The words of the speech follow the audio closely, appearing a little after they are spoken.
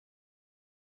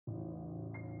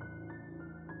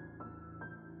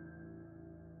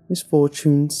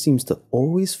misfortune seems to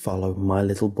always follow my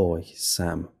little boy,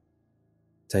 Sam.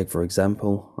 Take, for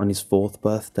example, on his 4th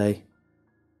birthday,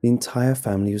 the entire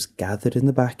family was gathered in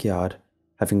the backyard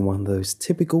having one of those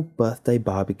typical birthday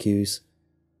barbecues,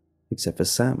 except for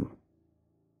Sam.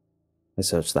 I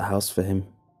searched the house for him.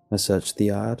 I searched the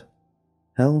yard.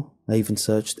 Hell, I even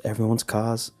searched everyone's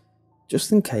cars, just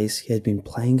in case he had been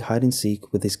playing hide and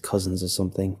seek with his cousins or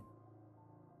something.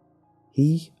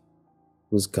 He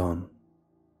was gone.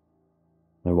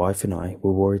 My wife and I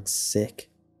were worried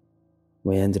sick.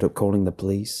 We ended up calling the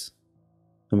police.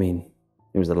 I mean,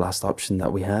 it was the last option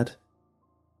that we had.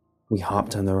 We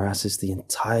harped on their asses the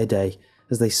entire day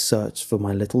as they searched for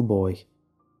my little boy.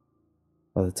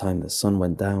 By the time the sun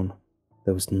went down,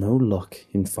 there was no luck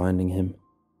in finding him.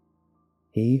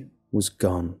 He was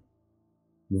gone.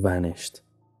 Vanished.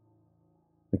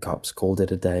 The cops called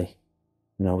it a day,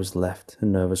 and I was left a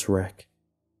nervous wreck.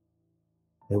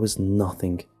 There was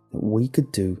nothing that we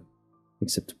could do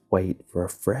except wait for a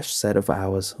fresh set of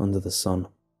hours under the sun.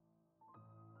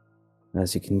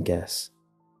 As you can guess,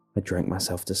 I drank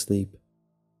myself to sleep.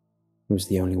 It was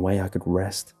the only way I could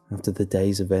rest after the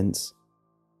day's events.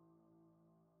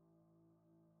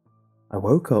 I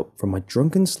woke up from my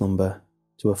drunken slumber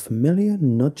to a familiar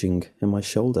nudging in my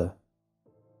shoulder.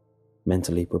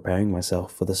 Mentally preparing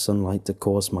myself for the sunlight to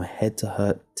cause my head to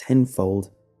hurt tenfold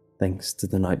thanks to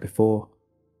the night before,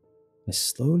 I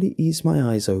slowly eased my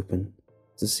eyes open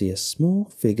to see a small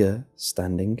figure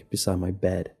standing beside my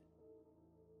bed.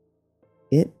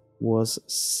 It was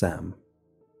Sam,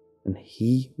 and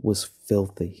he was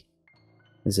filthy,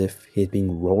 as if he had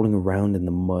been rolling around in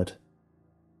the mud.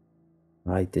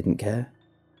 I didn't care.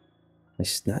 I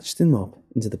snatched him up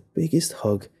into the biggest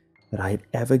hug that I had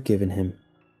ever given him.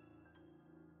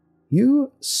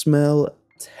 "You smell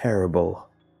terrible,"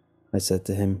 I said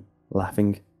to him,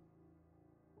 laughing.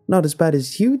 "Not as bad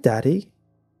as you, Daddy,"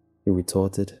 he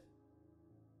retorted.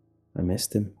 I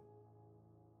missed him.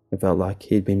 I felt like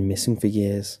he had been missing for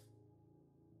years.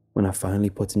 When I finally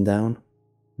put him down,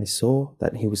 I saw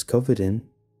that he was covered in,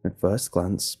 at first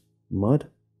glance, mud.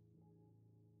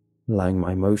 Allowing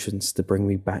my emotions to bring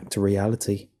me back to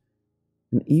reality,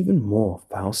 an even more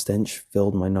foul stench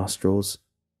filled my nostrils,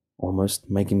 almost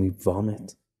making me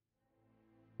vomit.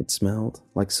 It smelled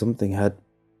like something had,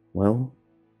 well,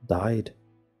 died.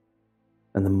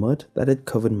 And the mud that had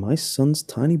covered my son's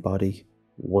tiny body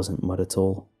wasn't mud at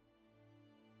all.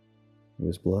 It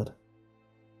was blood.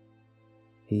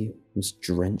 He was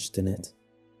drenched in it.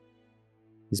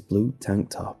 His blue tank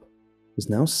top was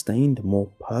now stained a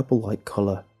more purple-like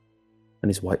colour, and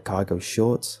his white cargo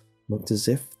shorts looked as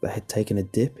if they had taken a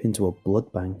dip into a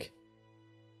blood bank.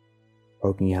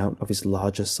 Poking out of his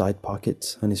larger side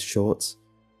pockets on his shorts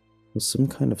was some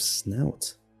kind of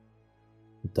snout.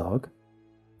 A dog?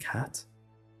 Cat?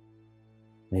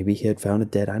 Maybe he had found a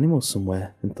dead animal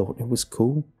somewhere and thought it was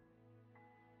cool.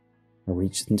 I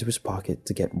reached into his pocket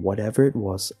to get whatever it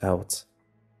was out,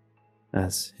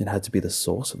 as it had to be the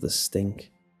source of the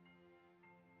stink.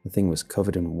 The thing was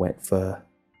covered in wet fur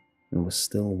and was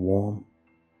still warm.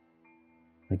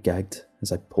 I gagged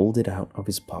as I pulled it out of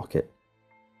his pocket,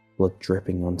 blood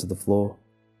dripping onto the floor.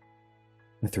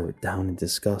 I threw it down in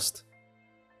disgust,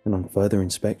 and on further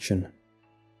inspection,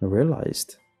 I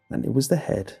realized that it was the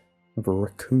head of a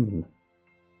raccoon.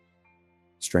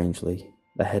 Strangely,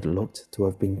 the head looked to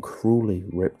have been cruelly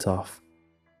ripped off,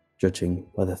 judging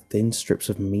by the thin strips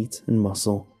of meat and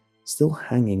muscle still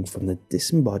hanging from the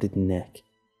disembodied neck.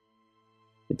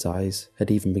 Its eyes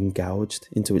had even been gouged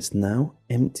into its now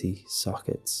empty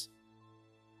sockets.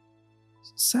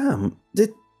 "Sam,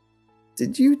 did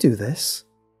you do this?"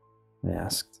 I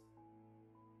asked.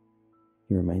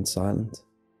 He remained silent.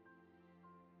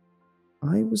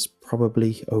 I was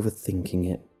probably overthinking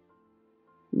it.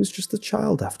 He was just a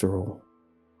child after all.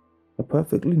 A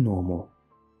perfectly normal,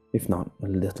 if not a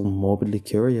little morbidly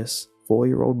curious,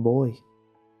 4-year-old boy.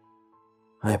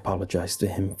 I apologized to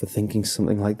him for thinking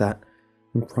something like that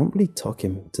and promptly took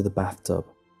him to the bathtub.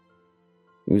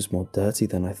 He was more dirty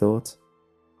than I thought.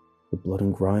 The blood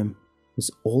and grime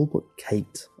was all but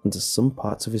caked onto some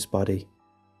parts of his body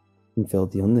and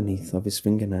filled the underneath of his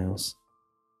fingernails.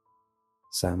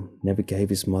 Sam never gave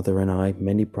his mother and I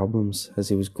many problems as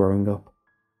he was growing up.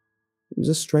 He was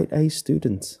a straight A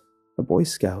student, a Boy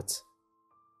Scout,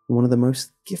 and one of the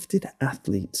most gifted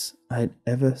athletes I had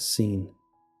ever seen.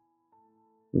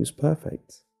 He was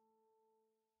perfect.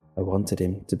 I wanted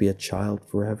him to be a child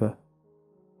forever.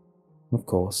 Of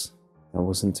course, that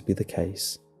wasn't to be the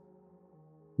case.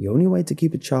 The only way to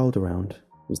keep a child around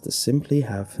was to simply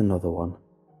have another one.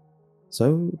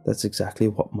 So that's exactly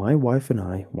what my wife and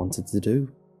I wanted to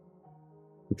do.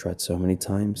 We tried so many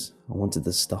times, I wanted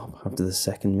to stop after the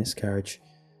second miscarriage.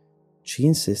 She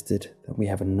insisted that we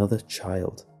have another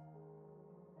child.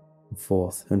 The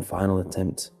fourth and final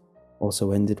attempt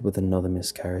also ended with another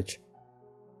miscarriage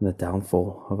and the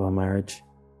downfall of our marriage.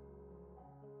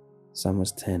 Sam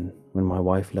was 10 when my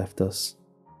wife left us.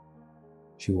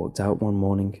 She walked out one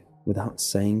morning without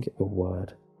saying a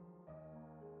word.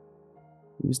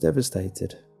 He was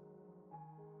devastated.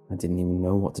 I didn't even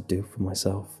know what to do for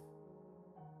myself.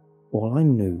 All I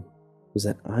knew was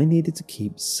that I needed to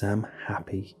keep Sam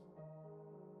happy.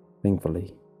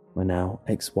 Thankfully, my now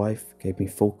ex-wife gave me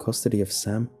full custody of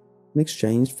Sam in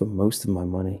exchange for most of my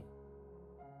money.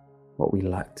 What we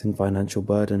lacked in financial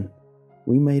burden,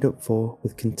 we made up for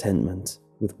with contentment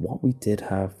with what we did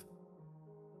have.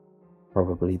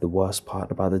 Probably the worst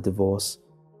part about the divorce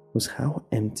was how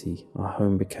empty our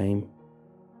home became.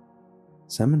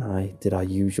 Sam and I did our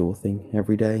usual thing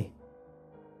every day.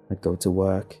 I'd go to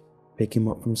work, pick him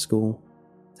up from school,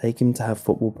 take him to have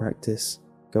football practice,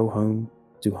 go home,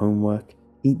 do homework,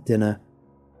 eat dinner,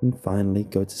 and finally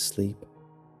go to sleep.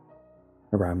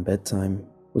 Around bedtime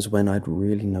was when I'd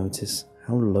really notice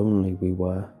how lonely we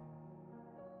were.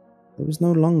 There was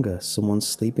no longer someone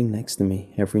sleeping next to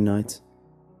me every night,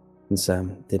 and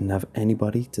Sam didn't have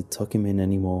anybody to tuck him in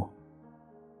anymore.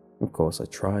 Of course I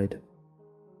tried,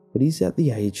 but he's at the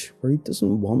age where he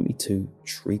doesn't want me to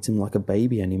treat him like a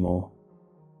baby anymore.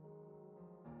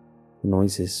 The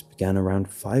noises began around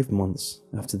 5 months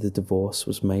after the divorce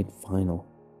was made final.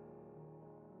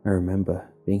 I remember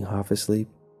being half asleep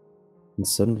and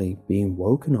suddenly being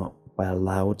woken up by a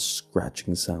loud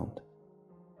scratching sound.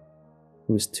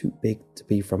 It was too big to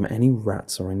be from any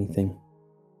rats or anything.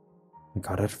 I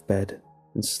got out of bed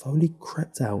and slowly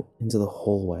crept out into the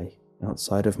hallway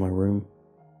outside of my room.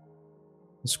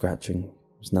 The scratching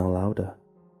was now louder.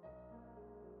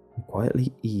 I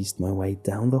quietly eased my way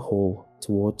down the hall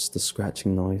towards the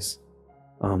scratching noise,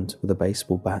 armed with a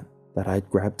baseball bat that I'd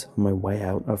grabbed on my way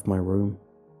out of my room.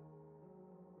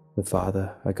 The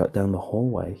farther I got down the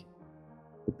hallway,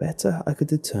 the better I could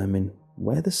determine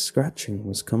where the scratching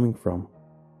was coming from.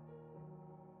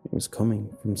 It was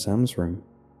coming from Sam's room.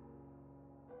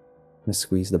 I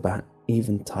squeezed the bat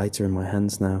even tighter in my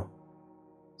hands now.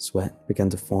 Sweat began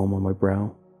to form on my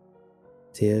brow.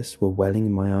 Tears were welling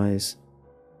in my eyes.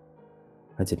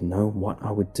 I didn't know what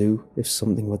I would do if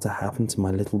something were to happen to my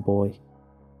little boy.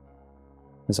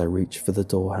 As I reached for the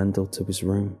door handle to his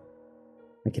room,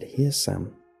 I could hear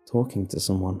Sam talking to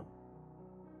someone.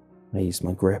 I used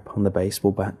my grip on the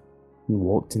baseball bat and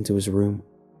walked into his room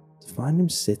to find him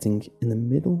sitting in the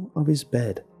middle of his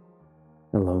bed,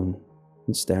 alone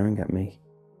and staring at me.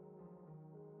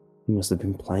 He must have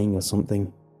been playing or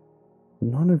something, but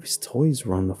none of his toys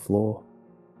were on the floor.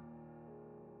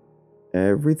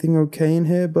 "Everything okay in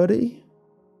here, buddy?"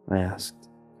 I asked,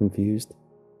 confused.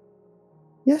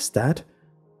 "Yes, Dad.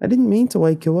 I didn't mean to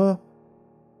wake you up,"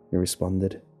 he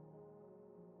responded.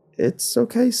 "It's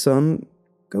okay, son.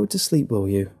 Go to sleep, will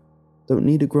you? Don't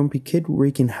need a grumpy kid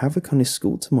wreaking havoc on his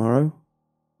school tomorrow.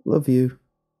 Love you,"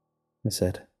 I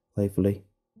said playfully.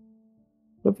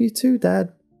 "Love you too,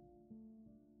 Dad."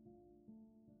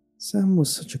 Sam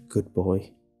was such a good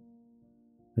boy.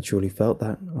 I truly felt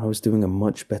that I was doing a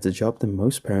much better job than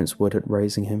most parents would at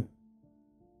raising him.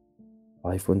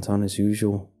 Life went on as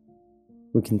usual.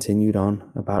 We continued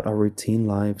on about our routine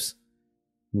lives,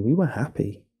 and we were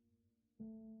happy.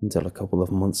 Until a couple of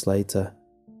months later,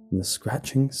 when the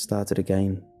scratching started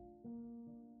again.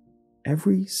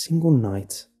 Every single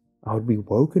night, I would be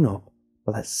woken up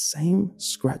by that same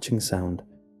scratching sound,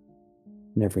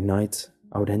 and every night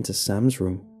I would enter Sam's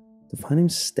room to find him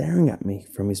staring at me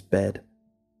from his bed.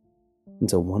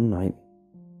 Until one night,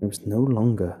 there was no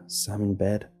longer Sam in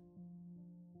bed.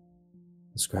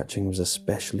 The scratching was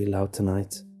especially loud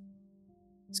tonight.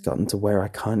 It's gotten to where I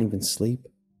can't even sleep.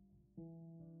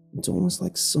 It's almost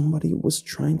like somebody was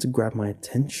trying to grab my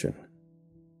attention.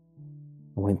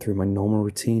 I went through my normal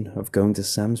routine of going to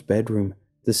Sam's bedroom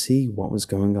to see what was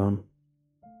going on.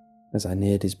 As I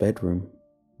neared his bedroom,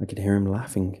 I could hear him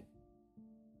laughing.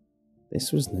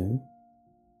 This was new.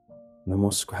 No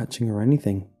more scratching or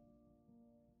anything.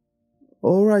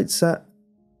 "All right, Sat,"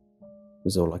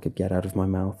 was all I could get out of my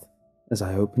mouth as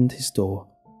I opened his door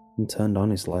and turned on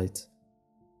his light.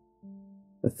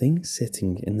 The thing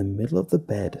sitting in the middle of the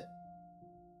bed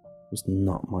was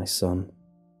not my son.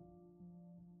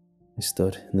 I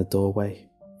stood in the doorway,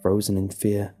 frozen in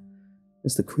fear,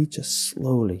 as the creature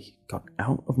slowly got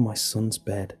out of my son's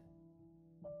bed.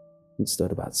 It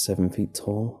stood about 7 feet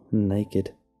tall and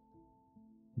naked.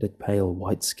 It had pale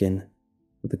white skin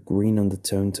with a green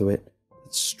undertone to it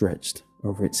that stretched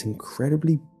over its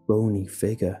incredibly bony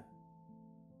figure.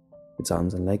 Its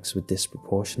arms and legs were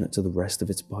disproportionate to the rest of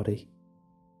its body,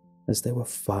 as they were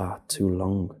far too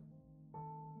long.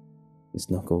 Its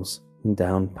knuckles hung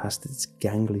down past its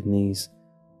gangly knees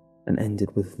and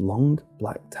ended with long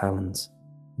black talons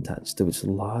attached to its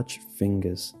large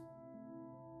fingers.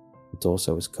 The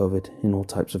torso was covered in all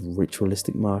types of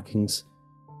ritualistic markings,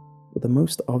 with the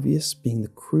most obvious being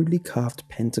the crudely carved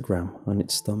pentagram on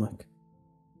its stomach.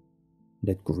 It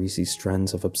had greasy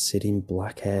strands of obsidian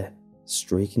black hair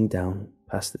streaking down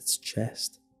past its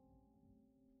chest.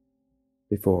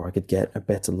 Before I could get a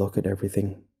better look at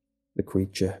everything, the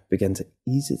creature began to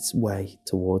ease its way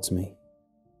towards me,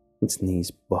 its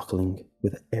knees buckling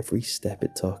with every step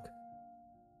it took,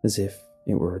 as if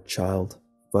it were a child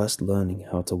first learning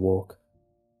how to walk.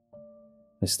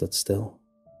 I stood still,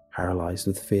 paralyzed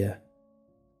with fear.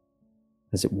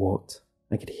 As it walked,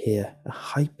 I could hear a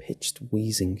high-pitched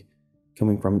wheezing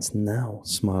coming from its now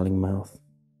smiling mouth.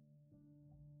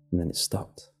 And then it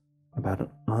stopped, about an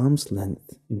arm's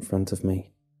length in front of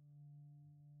me.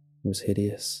 It was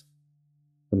hideous.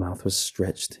 The mouth was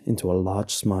stretched into a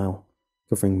large smile,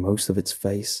 covering most of its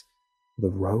face,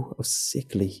 with a row of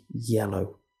sickly,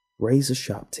 yellow,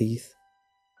 razor-sharp teeth,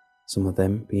 some of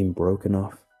them being broken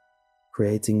off,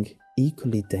 creating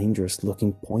equally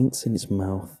dangerous-looking points in its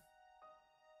mouth.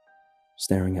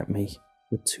 Staring at me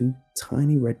were two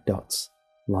tiny red dots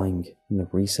lying in the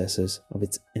recesses of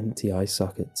its empty eye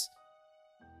sockets.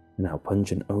 An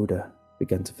pungent odor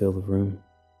began to fill the room.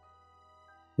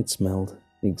 It smelled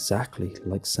exactly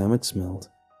like Sam had smelled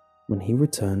when he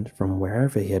returned from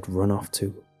wherever he had run off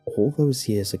to all those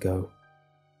years ago.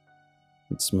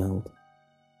 It smelled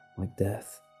like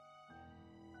death.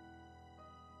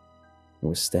 It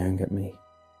was staring at me,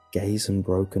 gaze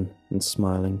unbroken and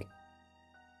smiling.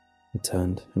 I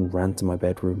turned and ran to my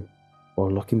bedroom,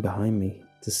 while looking behind me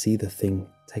to see the thing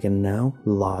take a now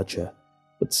larger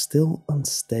but still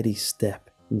unsteady step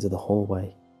into the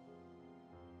hallway.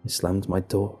 I slammed my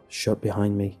door shut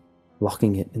behind me,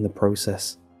 locking it in the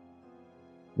process.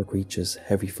 The creature's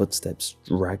heavy footsteps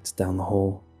dragged down the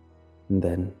hall, and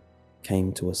then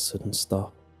came to a sudden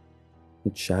stop.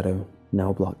 Its shadow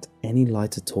now blocked any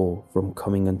light at all from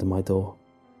coming under my door.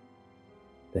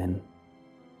 Then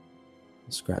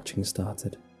the scratching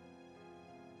started.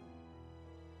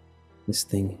 This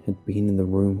thing had been in the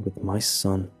room with my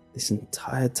son this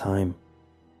entire time,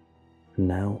 and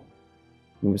now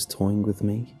it was toying with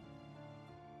me.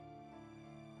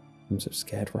 I'm so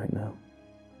scared right now.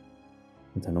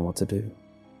 I don't know what to do.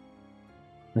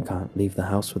 I can't leave the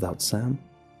house without Sam.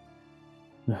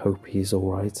 I hope he's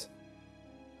alright.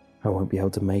 I won't be able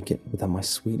to make it without my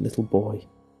sweet little boy.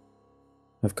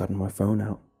 I've gotten my phone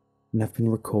out and I've been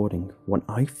recording what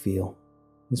I feel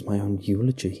is my own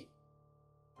eulogy.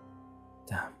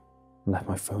 Damn, I left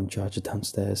my phone charger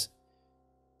downstairs,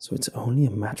 so it's only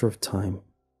a matter of time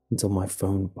until my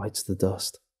phone bites the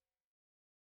dust.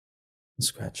 The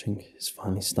scratching has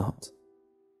finally stopped,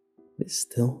 but it's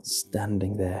still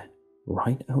standing there,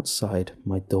 right outside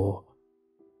my door.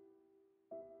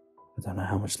 I don't know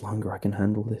how much longer I can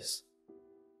handle this.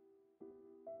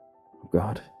 Oh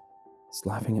God, it's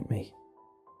laughing at me.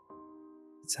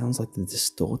 It sounds like the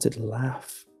distorted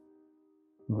laugh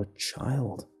of a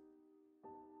child.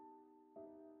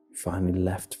 It finally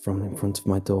left from in front of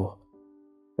my door,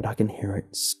 but I can hear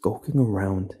it skulking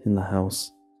around in the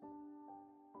house.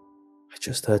 I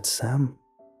just heard Sam.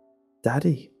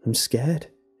 "Daddy, I'm scared,"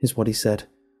 is what he said.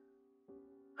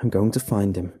 I'm going to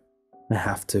find him. I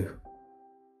have to.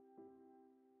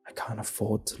 I can't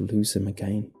afford to lose him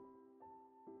again.